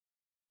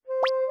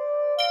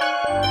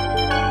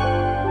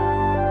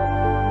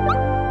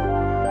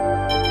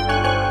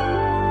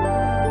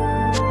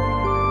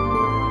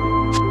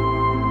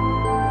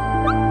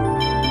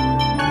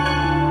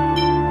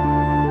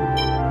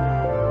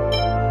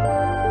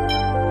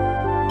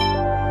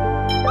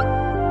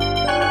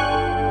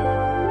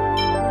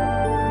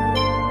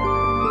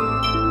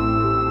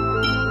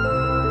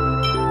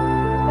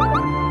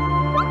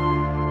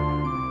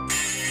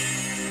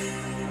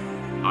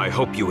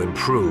hope you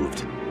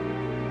improved.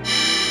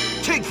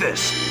 Take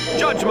this!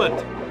 Judgment!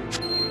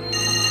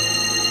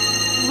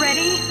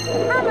 Ready?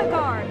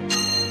 Armaguard!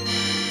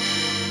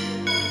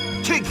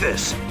 Take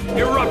this!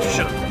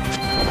 Eruption!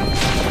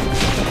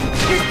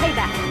 Here's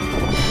payback.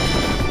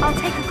 I'll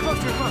take a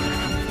closer look.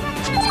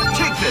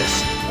 Take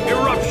this!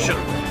 Eruption!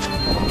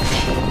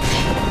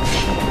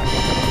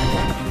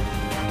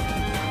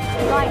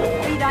 Light,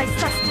 be thy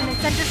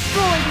sustenance and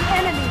destroy the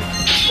enemy!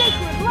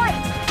 Sacred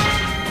light!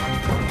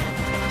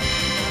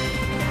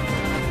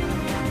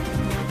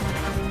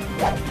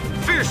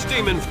 Fierce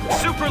Demon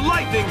Super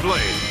Lightning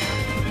Blade!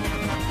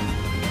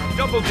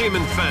 Double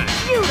Demon Fang!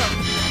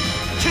 Beautiful!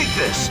 Take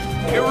this!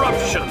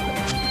 Eruption!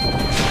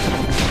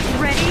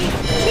 Ready?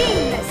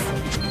 Keenness!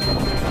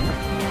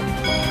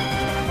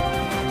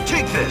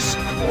 Take this!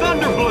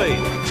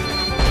 Thunderblade!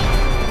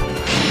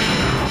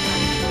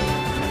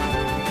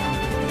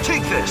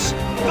 Take this!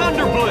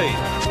 Thunderblade!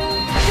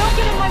 Don't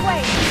get in my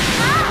way!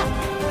 Ah!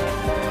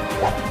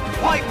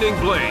 Lightning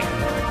Blade!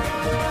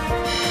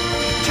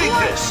 Take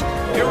this!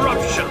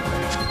 Eruption!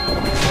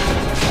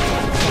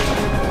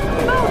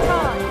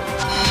 Photon!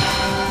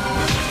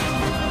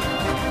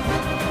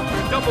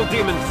 Double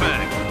Demon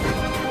Fang!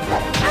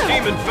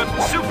 Demon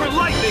Super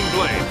Lightning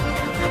Blade!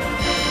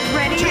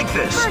 Ready? Take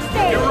this! First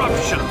aid!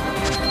 Eruption!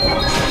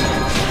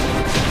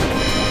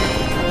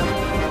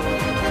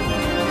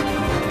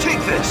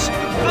 Take this!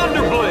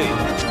 Thunderblade!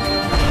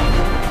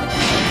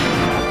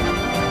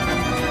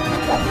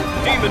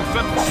 Demon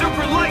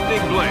Super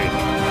Lightning Blade!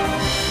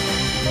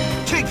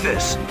 Take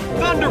this!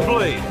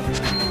 Thunderblade!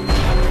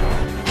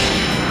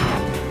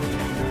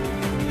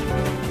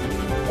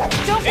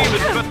 Don't Demon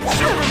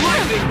Super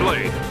Lightning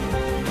Blade!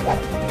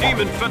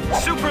 Demon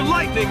Super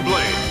Lightning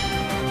Blade!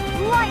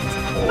 Light!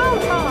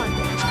 Photon!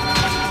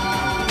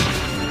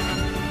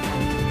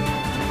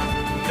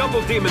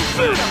 Double Demon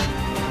Fang!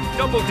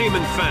 Double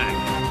Demon Fang!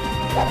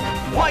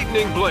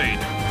 Lightning Blade!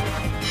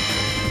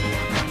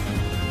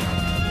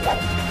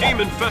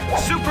 Demon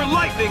Super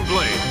Lightning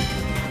Blade!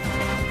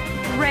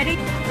 Ready?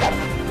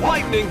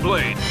 Lightning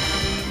Blade!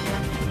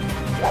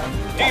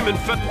 Demon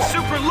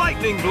Super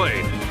Lightning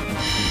Blade!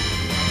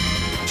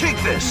 Take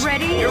this!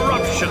 Ready?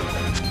 Eruption!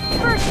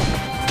 First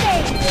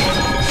stage!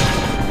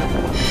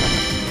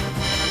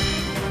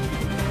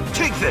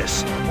 Take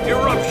this!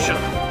 Eruption!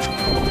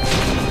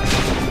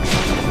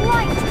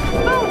 Light!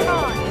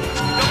 Photon!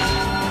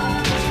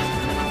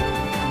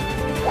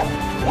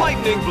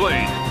 Lightning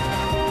Blade!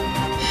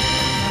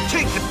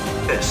 Take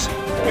this!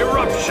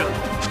 Eruption!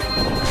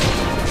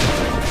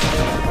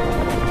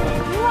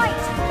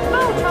 Light!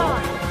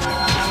 Photon!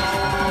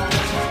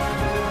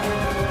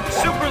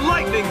 Super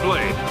Lightning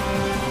Blade!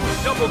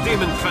 Double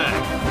Demon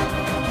Fang!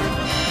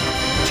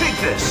 Take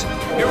this!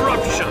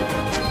 Eruption!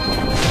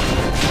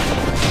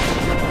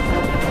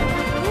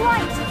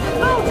 Light!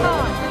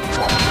 Photon!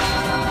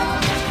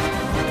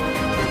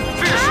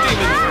 Fierce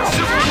Demon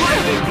Super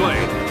Lightning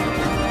Blade!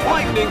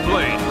 Lightning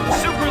Blade!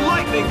 Super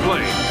Lightning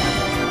Blade!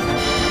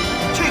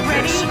 Take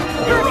Ready? this!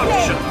 First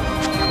Eruption!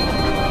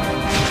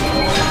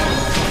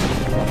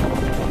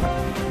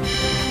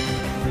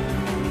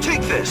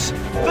 Take this!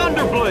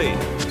 Thunderblade!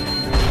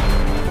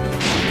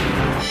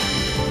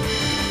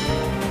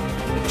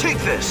 Take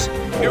this!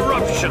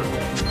 Eruption!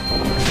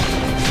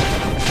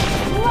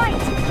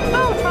 Light!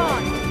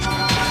 Photon!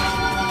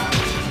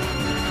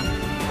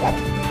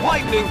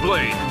 Lightning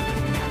Blade!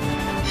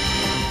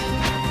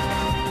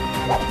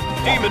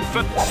 Demon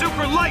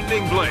Super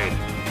Lightning Blade!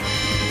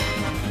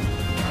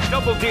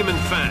 Double Demon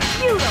Fang!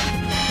 Beautiful!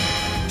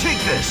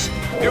 Take this!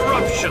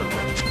 Eruption!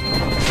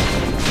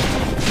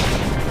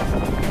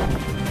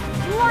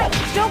 Light!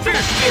 Don't get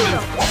Fierce Demon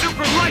beautiful!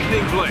 Super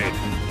Lightning Blade!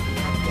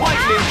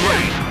 Lightning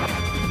Blade!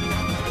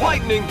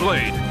 Lightning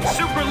Blade!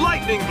 Super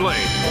Lightning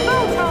Blade!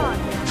 Photon!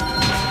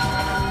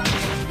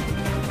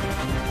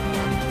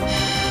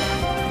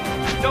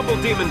 Double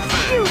Demon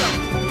Fang!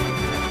 Beautiful!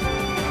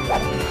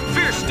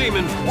 Fierce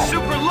Demon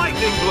Super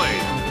Lightning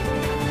Blade!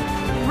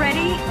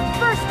 Ready?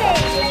 First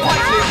stage!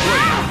 Lightning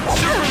Blade!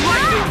 Super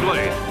Lightning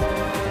Blade!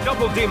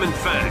 Double Demon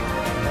Fang!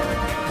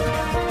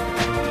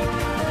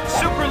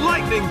 Super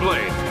Lightning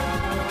Blade!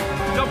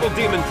 Double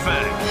Demon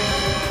Fang!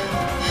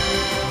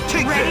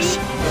 Take Ready? this!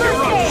 First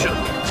Eruption!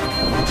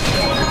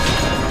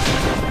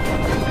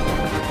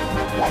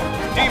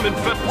 Demon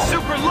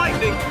Super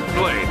Lightning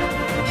Blade!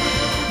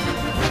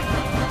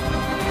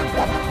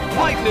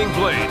 Lightning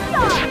Blade!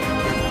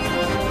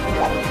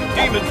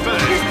 Demon Here's Fang!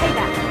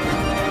 payback.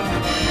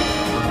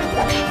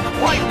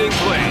 Lightning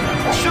Blade!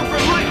 Super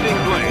Lightning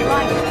Blade!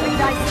 Light, be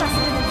thy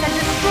sustenance and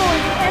destroy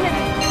the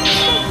enemy!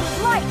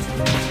 Sacred light!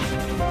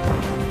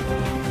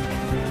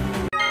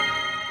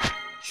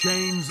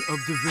 Chains of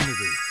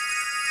Divinity.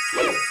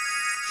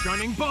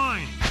 Shining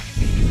Bind!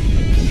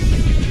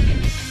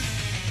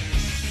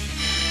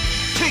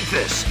 Take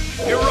this!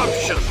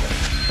 Eruption!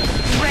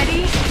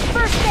 Ready?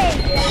 First aid!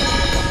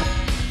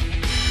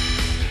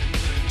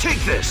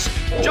 Take this!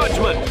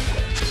 Judgment!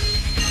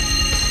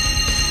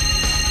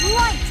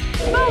 Light!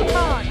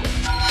 Photon!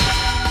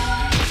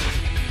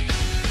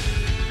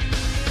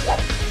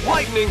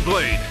 Lightning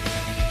blade.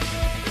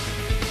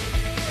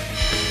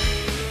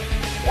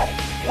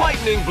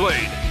 Lightning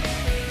blade.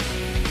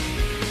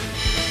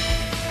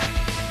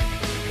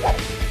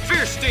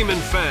 Fierce demon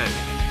fang.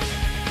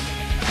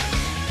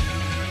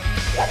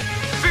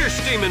 Fierce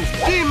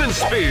demon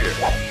spear.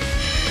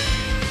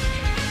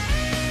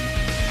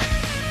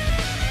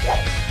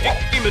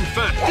 Demon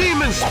fang,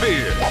 demon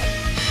spear.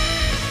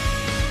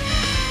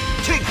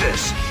 Take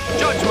this,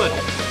 judgment.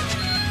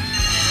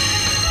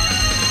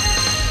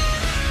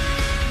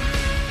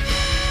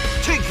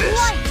 Take this,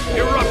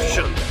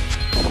 eruption.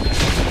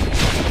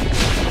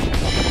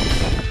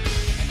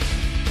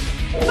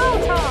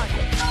 Photon.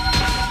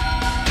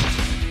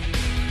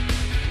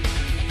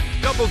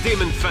 Double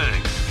demon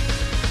fang.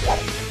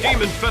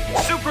 Demon fang,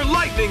 super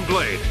lightning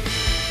blade.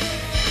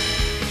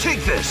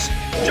 Take this,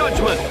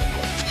 judgment.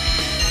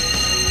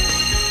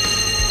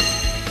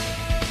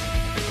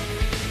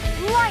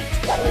 Light.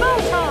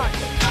 Photon.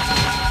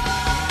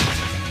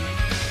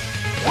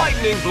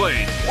 Lightning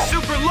blade,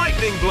 super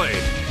lightning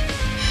blade.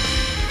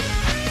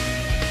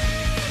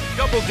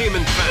 Double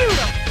demon fang.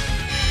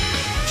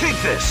 Take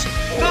this,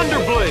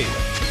 thunder blade.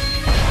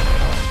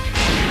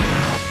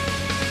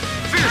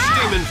 Fierce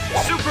demon,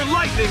 super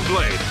lightning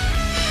blade.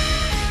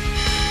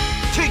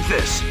 Take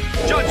this,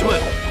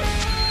 judgment.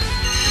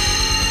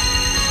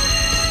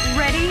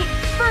 Ready?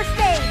 First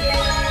aid.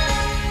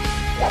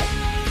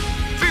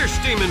 Fierce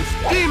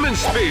demon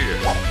spear.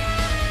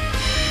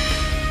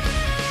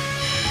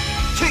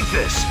 Take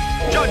this,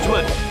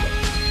 judgment.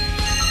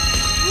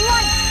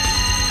 Light.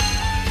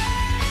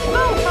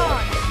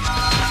 Photon.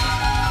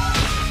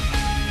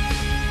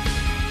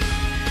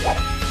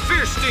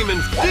 Fierce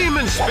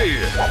demon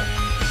spear.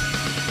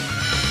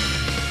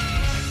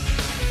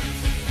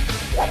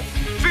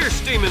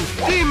 Fierce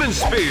demon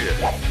spear.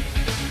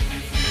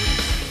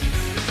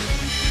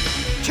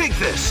 Take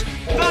this,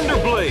 thunder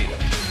blade.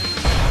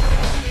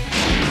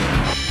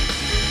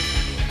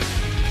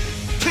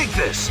 Take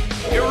this,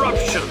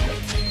 eruption.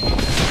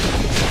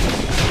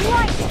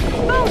 Light.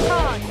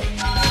 Photon.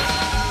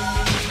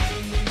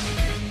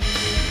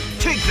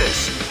 Take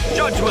this,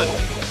 judgment.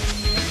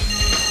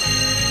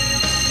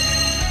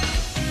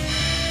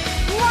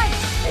 Light.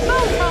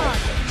 Photon.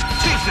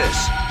 Take this.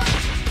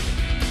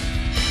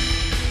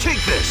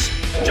 Take this,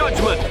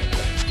 judgment.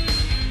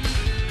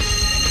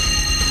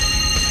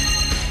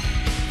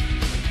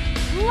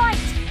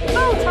 Light.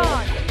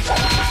 Photon.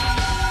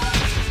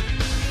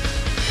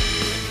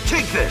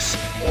 Take this,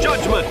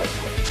 judgment.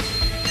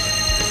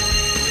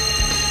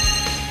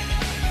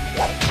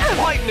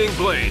 Lightning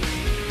blade.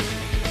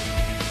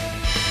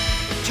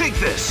 Take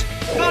this,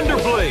 thunder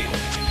blade.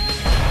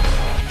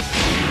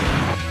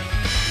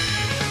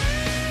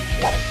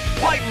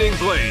 Lightning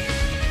blade.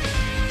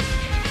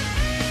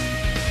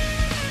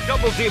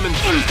 Double demon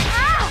fang.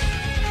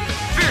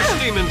 Fierce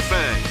demon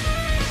fang.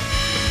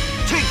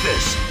 Take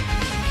this,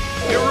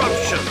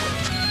 eruption.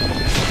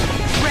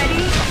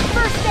 Ready?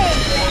 First aid.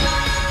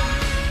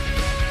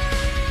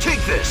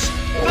 Take this,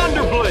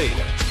 thunder blade.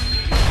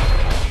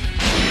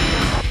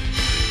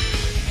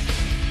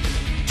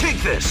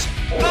 Take this,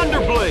 thunder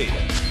blade.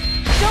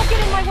 Don't get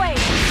in my way.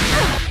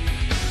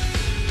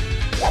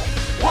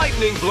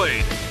 Lightning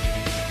blade.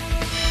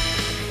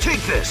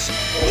 Take this,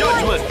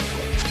 judgment.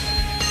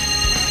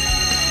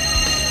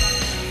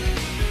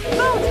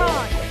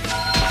 Photon.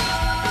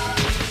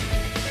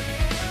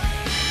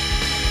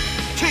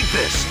 Take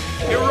this,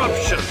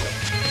 eruption.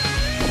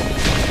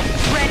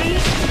 Ready?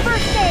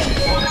 First aid.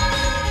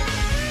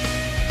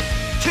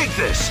 Take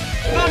this,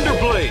 thunder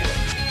blade.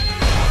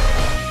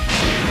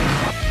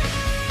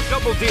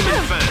 Double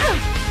demon fang.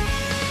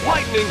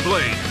 Lightning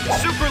blade,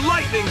 super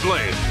lightning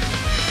blade.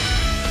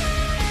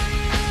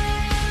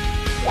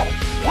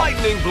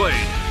 Lightning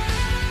blade.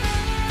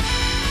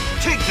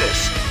 Take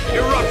this,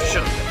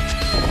 eruption.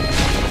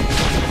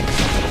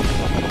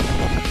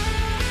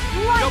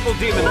 Light. Double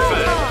demon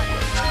fang. Photon.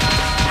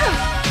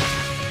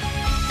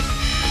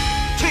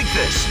 Take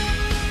this,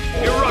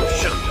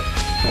 eruption.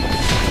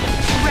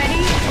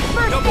 Ready?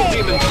 First Double aid.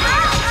 demon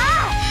fang.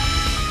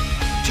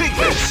 Take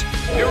this,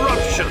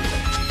 eruption.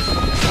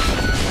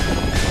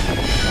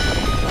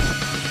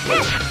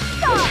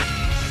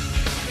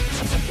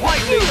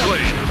 Lightning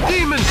blade,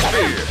 demon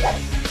spear.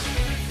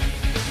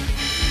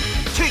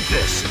 Take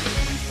this,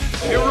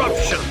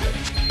 eruption.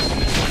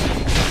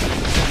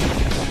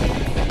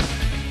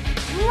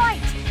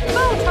 Light.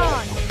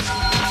 Photon.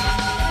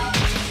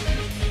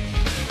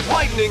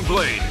 Lightning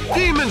blade,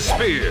 demon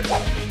spear.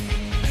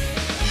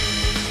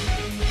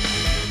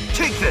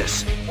 Take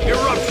this,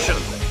 eruption.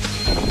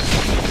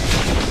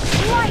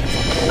 Light.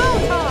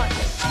 Photon.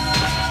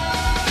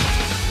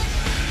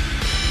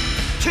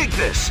 Take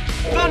this,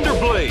 thunder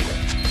blade.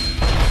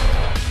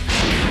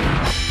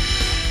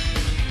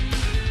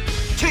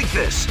 Take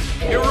this,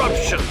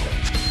 eruption.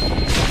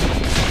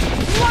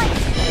 Light.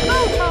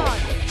 Photon.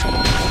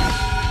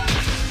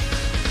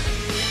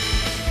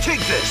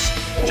 Take this,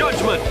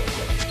 judgment.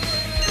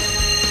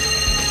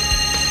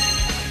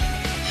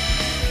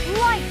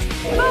 Light.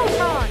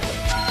 Photon.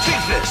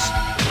 Take this.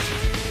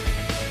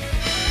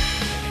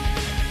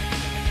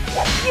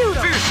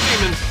 Fierce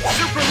Demon!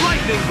 Super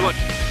Lightning Blade!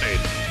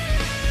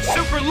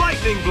 Super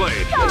Lightning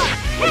Blade!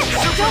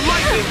 Super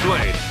Lightning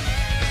Blade!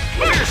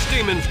 Fierce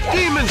Demon!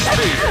 Demon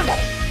Spear!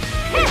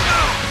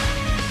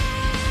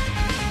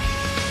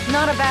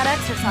 Not a bad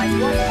exercise,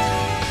 was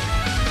it?